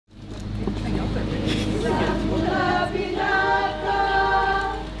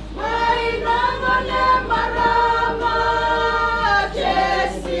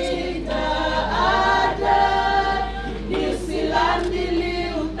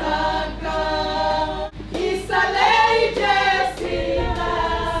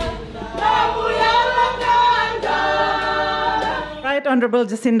Honorable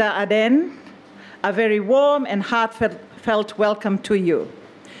Jacinda Ardern, a very warm and heartfelt welcome to you.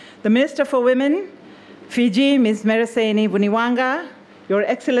 The Minister for Women, Fiji, Ms. Mereseini Vuniwaqa, Your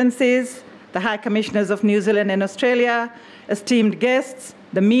Excellencies, the High Commissioners of New Zealand and Australia, esteemed guests,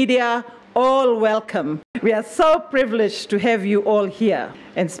 the media, all welcome. We are so privileged to have you all here,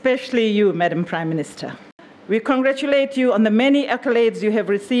 and especially you, Madam Prime Minister. We congratulate you on the many accolades you have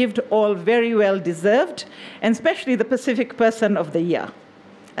received, all very well deserved, and especially the Pacific Person of the Year.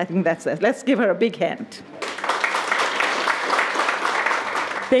 I think that's it. Let's give her a big hand.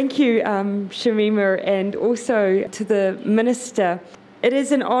 Thank you, Shamima, and also to the Minister. It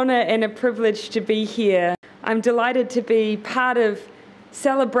is an honour and a privilege to be here. I'm delighted to be part of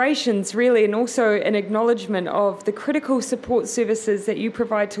celebrations, really, and also an acknowledgement of the critical support services that you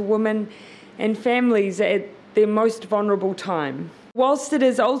provide to women and families at their most vulnerable time. Whilst it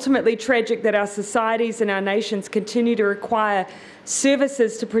is ultimately tragic that our societies and our nations continue to require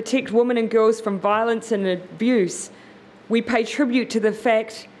services to protect women and girls from violence and abuse, we pay tribute to the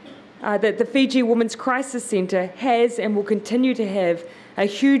fact that the Fiji Women's Crisis Centre has and will continue to have a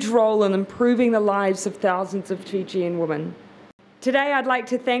huge role in improving the lives of thousands of Fijian women. Today I'd like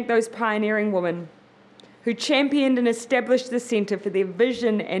to thank those pioneering women who championed and established the centre for their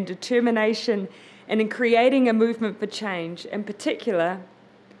vision and determination and in creating a movement for change. In particular,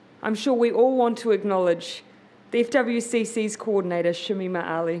 I'm sure we all want to acknowledge the FWCC's Coordinator, Shamima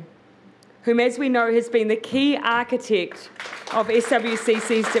Ali, whom, as we know, has been the key architect of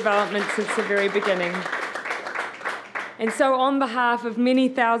FWCC's development since the very beginning. And so on behalf of many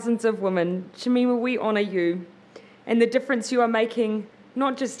thousands of women, Shamima, we honour you and the difference you are making,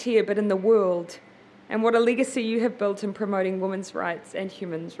 not just here, but in the world, and what a legacy you have built in promoting women's rights and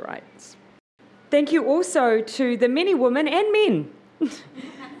human rights. Thank you also to the many women and men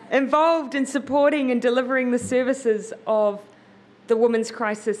involved in supporting and delivering the services of the Women's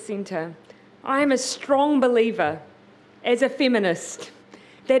Crisis Centre. I am a strong believer, as a feminist,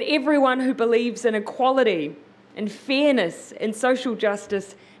 that everyone who believes in equality and fairness and social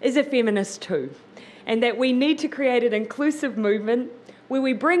justice is a feminist too, and that we need to create an inclusive movement where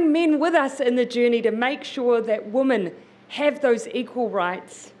we bring men with us in the journey to make sure that women have those equal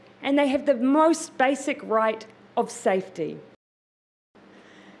rights and they have the most basic right of safety.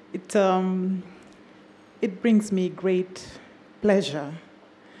 It brings me great pleasure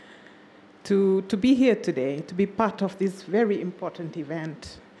to be here today, to be part of this very important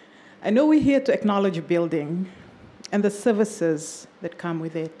event. I know we're here to acknowledge a building and the services that come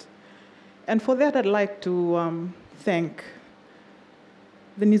with it. And for that, I'd like to thank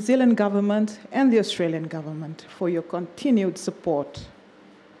the New Zealand government and the Australian government for your continued support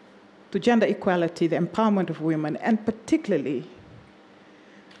to gender equality, the empowerment of women, and particularly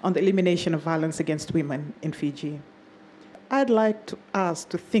on the elimination of violence against women in Fiji. I'd like us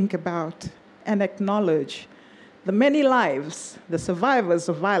to think about and acknowledge the many lives, the survivors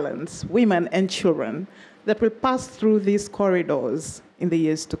of violence, women and children, that will pass through these corridors in the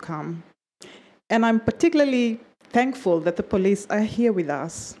years to come. And I'm particularly thankful that the police are here with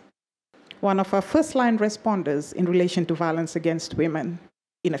us, one of our first-line responders in relation to violence against women.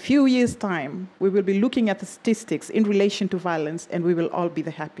 In a few years' time, we will be looking at the statistics in relation to violence, and we will all be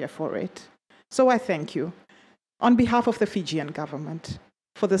the happier for it. So I thank you, on behalf of the Fijian government,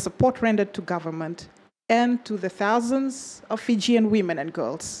 for the support rendered to government and to the thousands of Fijian women and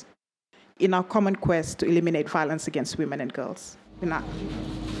girls in our common quest to eliminate violence against women and girls. Good night.